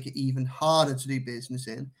Cup's going to make it even harder to do business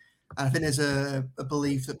in. And I think there's a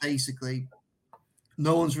belief that basically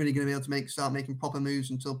no one's really going to be able to start making proper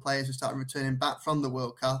moves until players have started returning back from the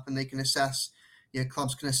World Cup, and they can assess,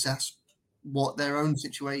 clubs can assess what their own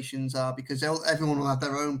situations are, because everyone will have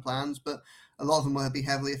their own plans, but a lot of them will be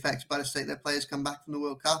heavily affected by the state their players come back from the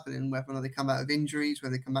World Cup, and whether or not they come out of injuries,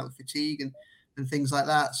 whether they come out with fatigue and things like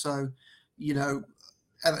that. So,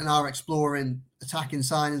 Everton are exploring attacking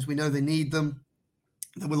signings. We know they need them.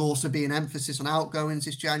 There will also be an emphasis on outgoings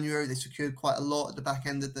this January. They secured quite a lot at the back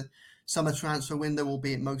end of the summer transfer window,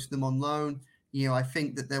 albeit most of them on loan. I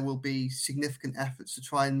think that there will be significant efforts to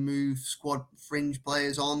try and move squad fringe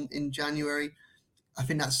players on in January. I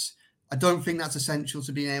don't think that's essential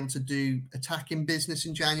to being able to do attacking business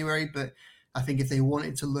in January, but I think if they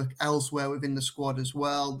wanted to look elsewhere within the squad as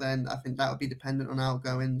well, then I think that would be dependent on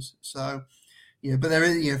outgoings. So, but there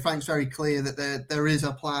is, Frank's very clear that there is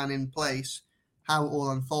a plan in place. How it all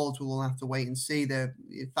unfolds, we'll have to wait and see. There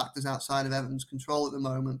are factors outside of Everton's control at the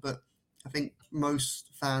moment, but I think most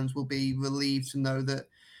fans will be relieved to know that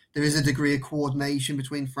there is a degree of coordination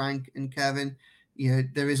between Frank and Kevin.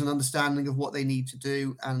 There is an understanding of what they need to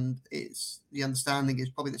do, and the understanding is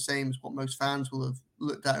probably the same as what most fans will have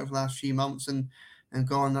looked at over the last few months and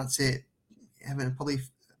gone, that's it. Everton probably a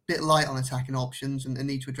bit light on attacking options and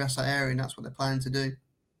need to address that area, and that's what they're planning to do.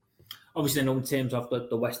 Obviously, I know in terms of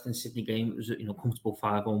the Western Sydney game, it was a comfortable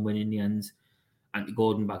 5-1 win in the end. Anthony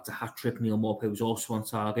Gordon back to hat-trick. Neil Maupay was also on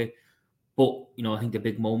target. But, I think the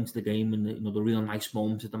big moment of the game and the real nice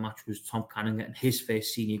moment of the match was Tom Cannon getting his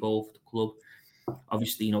first senior goal for the club.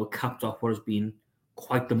 Obviously, it capped off what has been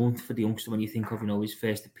quite the month for the youngster when you think of, his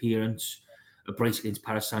first appearance, a brace against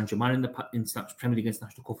Paris Saint-Germain in the Premier League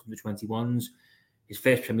International Cup from the 21s, his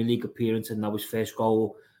first Premier League appearance, and now his first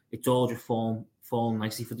goal. It's all just formed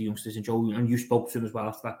nicely for the youngsters. And Joe, and you spoke to him as well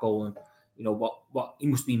after that goal, and what he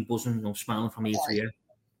must have been buzzing, smiling from ear to ear.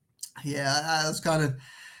 Yeah, I was kind of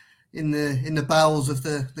in the bowels of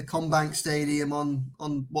the Combank Stadium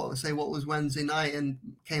on what was Wednesday night, and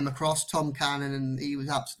came across Tom Cannon, and he was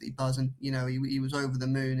absolutely buzzing. He was over the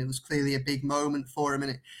moon. It was clearly a big moment for him,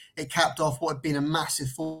 and it capped off what had been a massive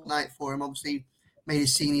fortnight for him. Obviously, made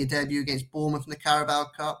his senior debut against Bournemouth in the Carabao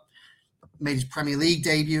Cup, made his Premier League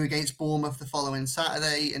debut against Bournemouth the following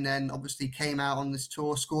Saturday, and then obviously came out on this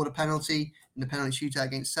tour, scored a penalty in the penalty shootout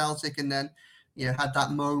against Celtic, and then had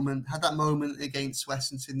that moment against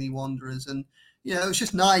Western Sydney Wanderers. And it was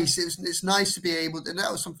just nice. It's nice to be able to, and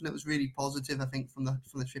that was something that was really positive, I think, from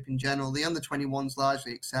the trip in general. The under-21s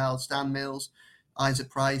largely excelled. Stan Mills, Isaac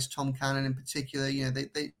Price, Tom Cannon in particular,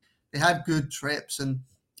 they had good trips, and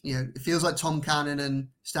it feels like Tom Cannon and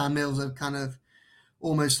Stan Mills have kind of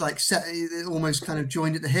almost kind of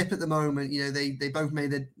joined at the hip at the moment. They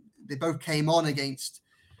both came on against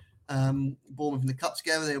Bournemouth in the Cup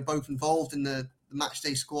together. They were both involved in the match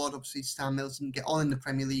day squad. Obviously, Stan Mills didn't get on in the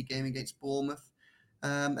Premier League game against Bournemouth.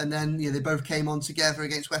 And then they both came on together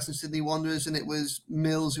against Western Sydney Wanderers, and it was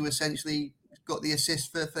Mills who essentially got the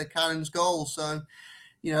assist for Cannon's goal. So,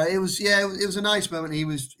 it was a nice moment. He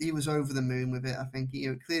was over the moon with it. I think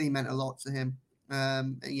it clearly meant a lot to him.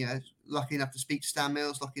 Lucky enough to speak to Stan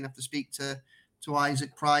Mills, lucky enough to speak to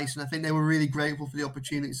Isaac Price, and I think they were really grateful for the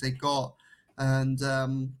opportunities they got. And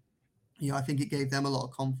I think it gave them a lot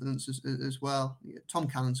of confidence as well. Tom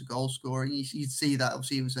Cannon's a goal scorer. You'd see that.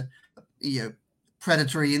 Obviously, it was a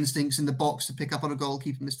predatory instincts in the box to pick up on a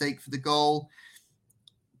goalkeeper mistake for the goal.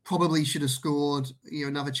 Probably should have scored.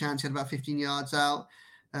 Another chance. He had about 15 yards out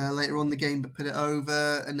later on in the game, but put it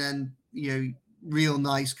over. And then real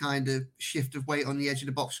nice kind of shift of weight on the edge of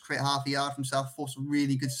the box to create half a yard from himself, force a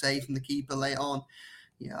really good save from the keeper late on.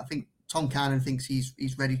 I think Tom Cannon thinks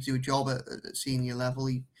he's ready to do a job at senior level.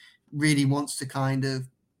 He really wants to kind of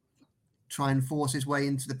try and force his way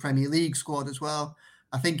into the Premier League squad as well.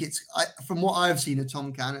 I think from what I've seen of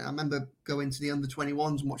Tom Cannon, I remember going to the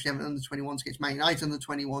under-21s and watching Everton under-21s against Man United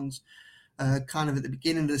under-21s kind of at the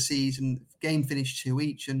beginning of the season. Game finished 2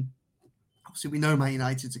 each, and obviously we know Man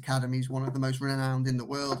United's academy is one of the most renowned in the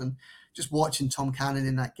world, and just watching Tom Cannon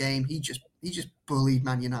in that game, he just bullied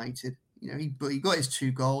Man United. He got his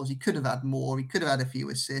 2 goals. He could have had more. He could have had a few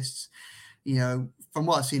assists. From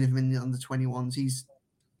what I've seen of him in the under-21s, he's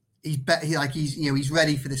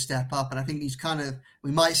ready for the step up, and I think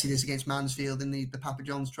we might see this against Mansfield in the Papa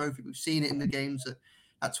John's Trophy. We've seen it in the games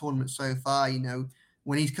at tournament so far.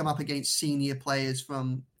 When he's come up against senior players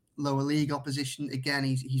from lower league opposition, again,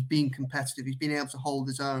 he's been competitive. He's been able to hold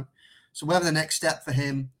his own. So whether the next step for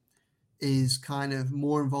him is kind of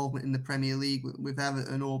more involvement in the Premier League with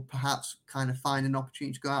Everton, or perhaps kind of find an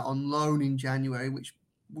opportunity to go out on loan in January, which,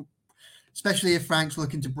 especially if Frank's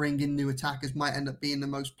looking to bring in new attackers, might end up being the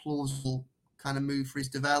most plausible kind of move for his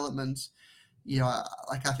development. I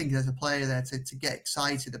think there's a player there to get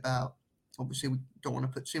excited about. Obviously, we don't want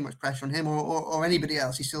to put too much pressure on him or anybody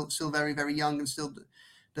else. He's still very, very young and still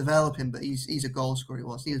developing, but he's a goal scorer.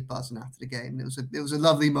 He was buzzing after the game. It was a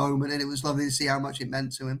lovely moment, and it was lovely to see how much it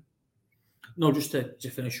meant to him. No, just to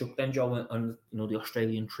finish up then, Joe, on the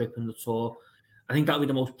Australian trip and the tour, I think that would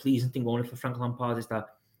be the most pleasing thing going for Frank Lampard, is that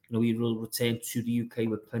he will return to the UK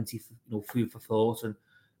with plenty of food for thought,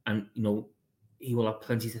 and he will have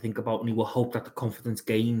plenty to think about, and he will hope that the confidence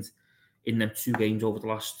gained in them 2 games over the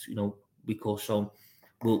last week or so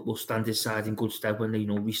will stand his side in good stead when they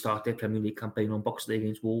restart their Premier League campaign on Boxing Day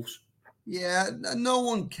against Wolves. Yeah, no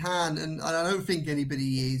one can, and I don't think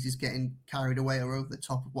anybody is getting carried away or over the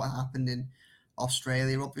top of what happened in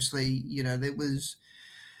Australia. Obviously, there was,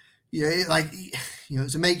 it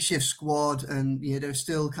was a makeshift squad, and they're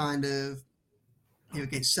still kind of,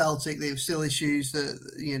 against Celtic, there were still issues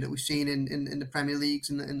that we've seen in the Premier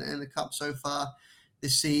Leagues and the Cup so far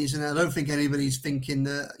this season. I don't think anybody's thinking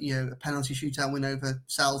that a penalty shootout win over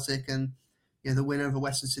Celtic and the win over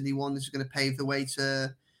Western Sydney Wanderers is going to pave the way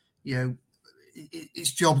to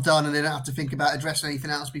it's job done, and they don't have to think about addressing anything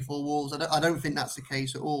else before Wolves. I don't think that's the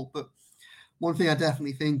case at all. But one thing I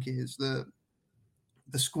definitely think is that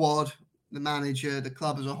the squad, the manager, the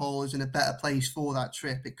club as a whole is in a better place for that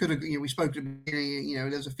trip. It could have, we spoke at the beginning, there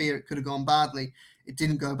was a fear it could have gone badly. It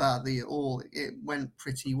didn't go badly at all. It went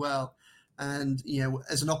pretty well. And,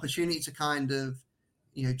 as an opportunity to kind of,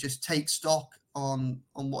 just take stock on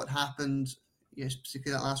what happened,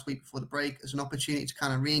 particularly that last week before the break, as an opportunity to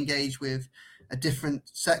kind of re-engage with a different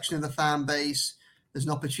section of the fan base. There's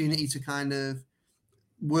an opportunity to kind of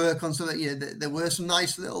work on something. There were some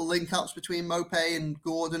nice little link-ups between Maupay and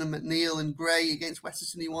Gordon and McNeil and Gray against Western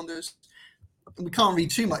Sydney Wanderers. And we can't read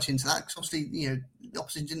too much into that because obviously, the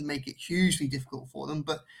opposition didn't make it hugely difficult for them.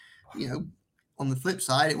 But, on the flip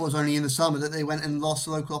side, it was only in the summer that they went and lost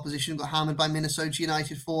the local opposition, got hammered by Minnesota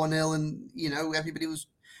United 4-0, and, everybody was,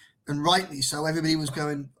 and rightly so, everybody was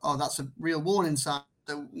going, oh, that's a real warning sign.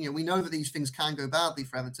 So, we know that these things can go badly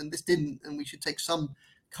for Everton. This didn't, and we should take some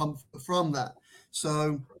comfort from that.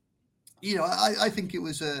 So, I think it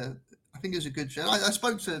was a good trip. I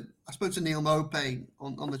spoke to Neal Maupay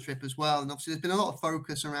on the trip as well, and obviously there's been a lot of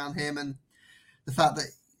focus around him and the fact that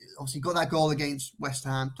obviously got that goal against West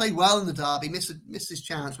Ham, played well in the derby, missed his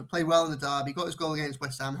chance, but played well in the derby, got his goal against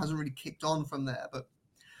West Ham, hasn't really kicked on from there. But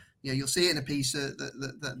you'll see it in a piece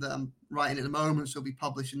that I'm writing at the moment, so it'll be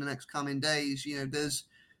published in the next coming days. There's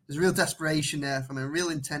real desperation there from him, real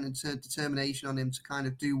intent and determination on him to kind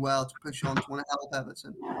of do well, to push on, to want to help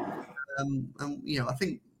Everton. And I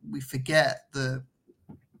think we forget that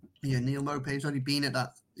Neal Maupay has only been in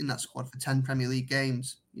that squad for 10 Premier League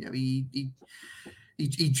games.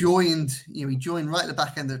 He joined right at the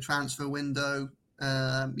back end of the transfer window.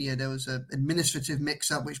 There was an administrative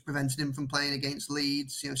mix-up which prevented him from playing against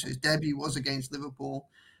Leeds. So his debut was against Liverpool.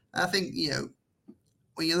 I think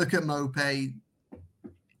when you look at Maupay,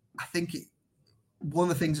 I think one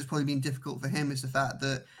of the things that's probably been difficult for him is the fact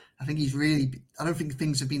that I don't think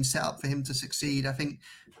things have been set up for him to succeed. I think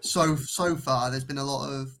so far there's been a lot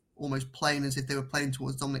of almost playing as if they were playing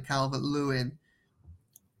towards Dominic Calvert-Lewin,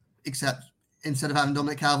 except instead of having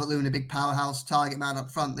Dominic Calvert-Lewin, a big powerhouse target man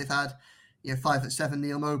up front, they've had 5'7"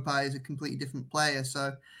 Neal Maupay is a completely different player.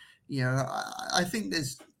 So I think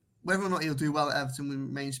there's, whether or not he'll do well at Everton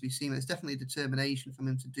remains to be seen. There's definitely a determination from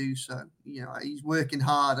him to do so. He's working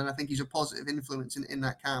hard, and I think he's a positive influence in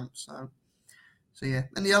that camp. So yeah.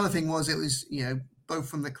 And the other thing was, it was, both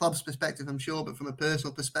from the club's perspective, I'm sure, but from a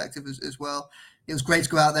personal perspective as well, it was great to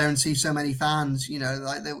go out there and see so many fans.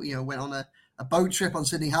 Like they went on a boat trip on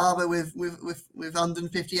Sydney Harbour with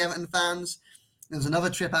 150 Everton fans. There was another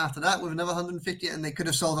trip after that with another 150, and they could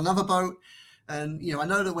have sold another boat. And I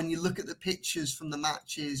know that when you look at the pictures from the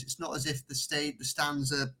matches, it's not as if the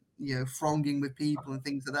stands are thronging with people and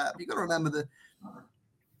things like that. But you've got to remember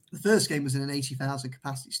the first game was in an 80,000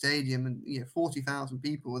 capacity stadium, and 40,000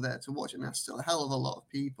 people were there to watch it. And that's still a hell of a lot of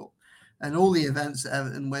people. And all the events that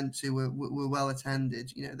Everton went to were well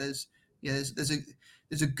attended. There's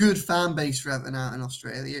a good fan base for Everton out in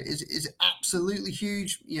Australia. Is absolutely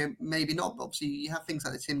huge. Maybe not. But obviously, you have things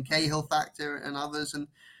like the Tim Cahill factor and others, and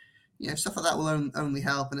stuff like that will only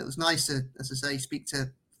help. And it was nice to, as I say, speak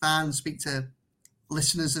to fans, speak to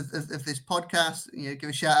listeners of this podcast. Give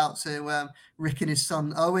a shout out to Rick and his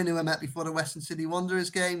son Owen, who I met before the Western City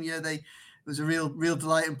Wanderers game. It was a real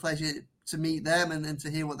delight and pleasure to meet them and to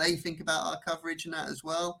hear what they think about our coverage and that as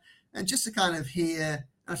well. And just to kind of hear,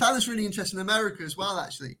 and I found this really interesting in America as well,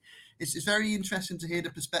 actually. It's very interesting to hear the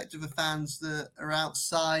perspective of fans that are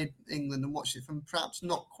outside England and watch it from perhaps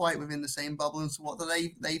not quite within the same bubble as to what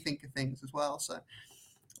they think of things as well. So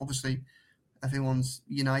obviously everyone's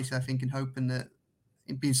united, I think, in hoping that,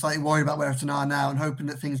 being slightly worried about where Everton are now and hoping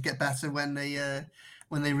that things get better when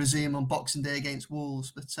they resume on Boxing Day against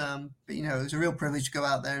Wolves. But it was a real privilege to go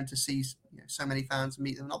out there and to see so many fans and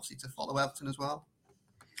meet them, and obviously to follow Everton as well.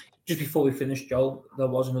 Just before we finish, Joe, there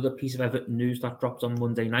was another piece of Everton news that dropped on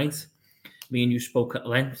Monday night. Me and you spoke at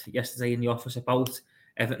length yesterday in the office about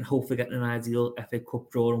Everton hopefully getting an ideal FA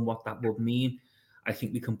Cup draw and what that would mean. I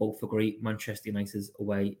think we can both agree Manchester United's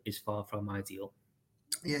away is far from ideal.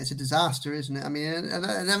 Yeah, it's a disaster, isn't it? I mean, and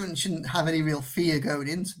Everton shouldn't have any real fear going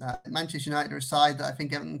into that. Manchester United are a side that I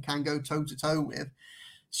think Everton can go toe-to-toe with.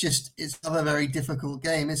 It's another very difficult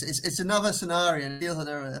game. It's another scenario, and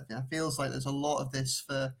it feels like there's a lot of this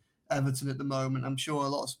for Everton at the moment. I'm sure a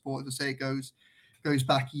lot of supporters will say it goes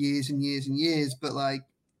back years and years and years, but like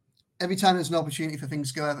every time there's an opportunity for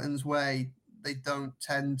things to go Everton's way, they don't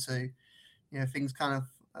tend to. Things kind of,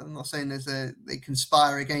 I'm not saying they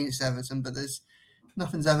conspire against Everton, but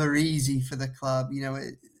nothing's ever easy for the club.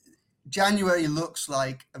 January looks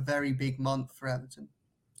like a very big month for Everton,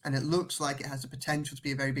 and it looks like it has the potential to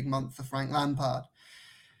be a very big month for Frank Lampard.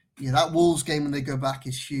 That Wolves game when they go back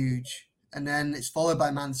is huge, and then it's followed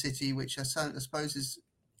by Man City, which I suppose is,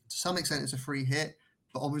 to some extent, it's a free hit,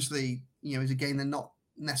 but obviously, is a game they're not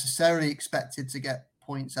necessarily expected to get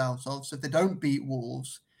points out of. So if they don't beat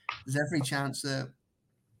Wolves, there's every chance that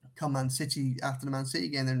come Man City, after the Man City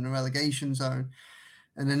game, they're in the relegation zone.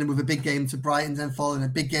 And then with a big game to Brighton, then following a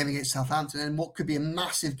big game against Southampton, and what could be a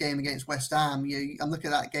massive game against West Ham. I'm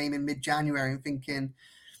looking at that game in mid-January and thinking,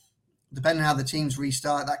 depending on how the teams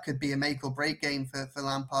restart, that could be a make or break game for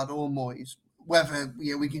Lampard or Moyes. Whether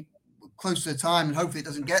we can, close to the time, and hopefully it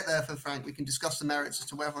doesn't get there for Frank, we can discuss the merits as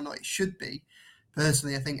to whether or not it should be.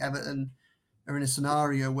 Personally, I think Everton are in a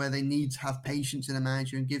scenario where they need to have patience in a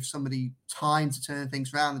manager and give somebody time to turn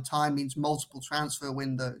things around. The time means multiple transfer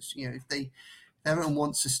windows. If Everton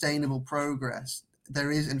wants sustainable progress,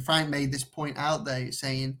 there is, and Frank made this point out there,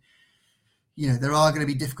 saying, there are going to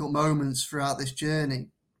be difficult moments throughout this journey.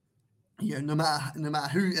 no matter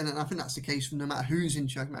who, and I think that's the case for no matter who's in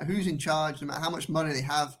charge, no matter how much money they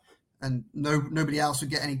have, and nobody else would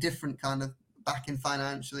get any different kind of backing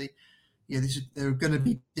financially. There are going to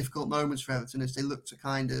be difficult moments for Everton as they look to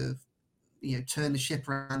kind of, turn the ship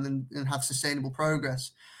around and have sustainable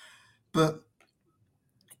progress. But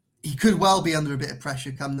he could well be under a bit of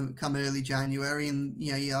pressure come early January, and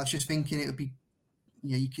I was just thinking it would be,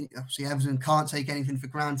 you can obviously Everton can't take anything for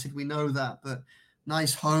granted. We know that, but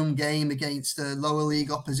nice home game against the lower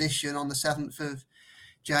league opposition on the 7th of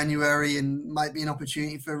January, and might be an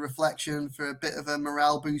opportunity for reflection, for a bit of a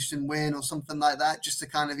morale boosting win or something like that, just to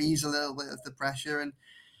kind of ease a little bit of the pressure. And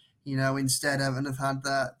instead Everton have had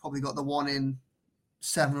that, probably got the one in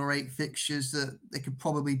 7 or 8 fixtures that they could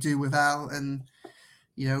probably do without. And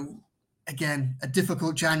again, a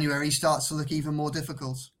difficult January starts to look even more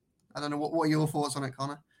difficult. I don't know, what are your thoughts on it,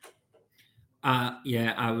 Connor?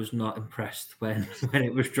 I was not impressed when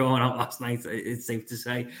it was drawn out last night. It's safe to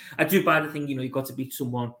say. I do buy the thing, you've got to beat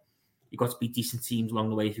someone, you've got to beat decent teams along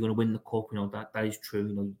the way if you're going to win the cup. That is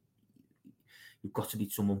true. You've got to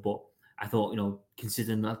beat someone. But I thought,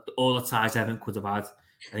 considering that all the ties Everton could have had,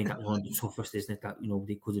 I think that's one of the toughest, isn't it? That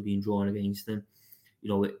they could have been drawn against them.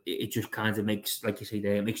 It just kind of makes, like you say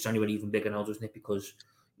there, it makes January even bigger now, doesn't it? Because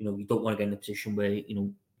you don't want to get in a position where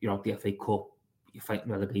you're out the FA Cup, you're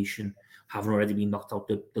fighting relegation, having already been knocked out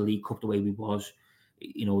the League Cup the way we was.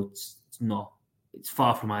 It's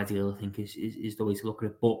far from ideal, I think, is the way to look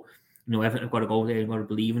at it. But Everton have got to go there and got to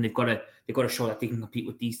believe, and they've got to show that they can compete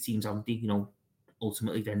with these teams, haven't they?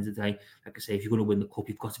 Ultimately at the end of the day, like I say, if you're going to win the cup,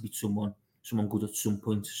 you've got to beat someone good at some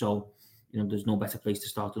point. So there's no better place to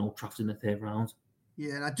start than Old Trafford in the 3rd round.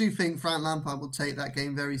 Yeah, and I do think Frank Lampard will take that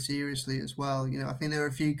game very seriously as well. I think there are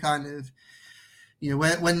a few kind of,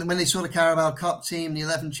 when they saw the Carabao Cup team, the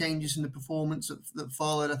 11 changes in the performance that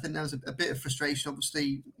followed, I think there was a bit of frustration.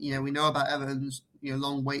 Obviously, we know about Everton's,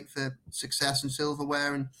 long wait for success and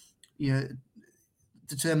silverware, and,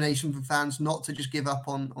 determination from fans not to just give up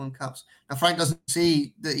on cups. Now, Frank doesn't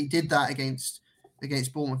see that he did that against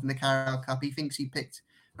Bournemouth in the Carabao Cup. He thinks he picked,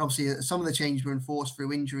 obviously some of the changes were enforced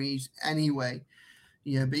through injuries anyway.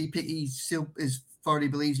 But he still thoroughly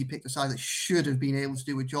believes he picked a side that should have been able to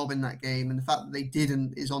do a job in that game, and the fact that they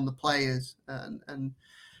didn't is on the players. And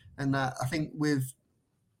that, I think with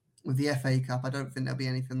the FA Cup, I don't think there'll be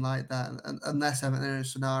anything like that, unless they're in a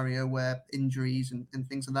scenario where injuries and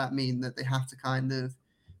things like that mean that they have to kind of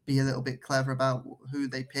be a little bit clever about who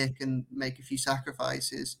they pick and make a few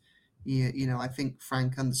sacrifices. I think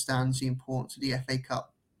Frank understands the importance of the FA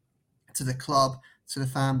Cup to the club, to the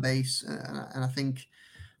fan base, and I think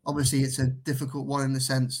obviously it's a difficult one in the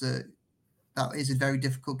sense that is a very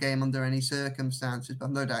difficult game under any circumstances, but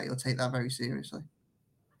I've no doubt he'll take that very seriously.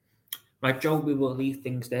 Right, Joe, we will leave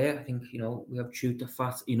things there. I think, we have chewed the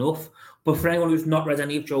fat enough. But for anyone who's not read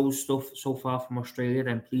any of Joe's stuff so far from Australia,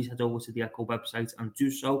 then please head over to the Echo website and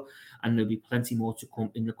do so. And there'll be plenty more to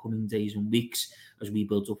come in the coming days and weeks as we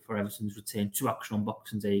build up for Everton's return to action on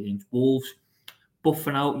Boxing Day against Wolves. But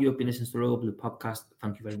for now, you've been listening to the Royal Blue Podcast.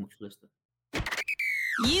 Thank you very much for listening.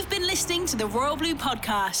 You've been listening to the Royal Blue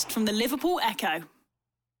Podcast from the Liverpool Echo.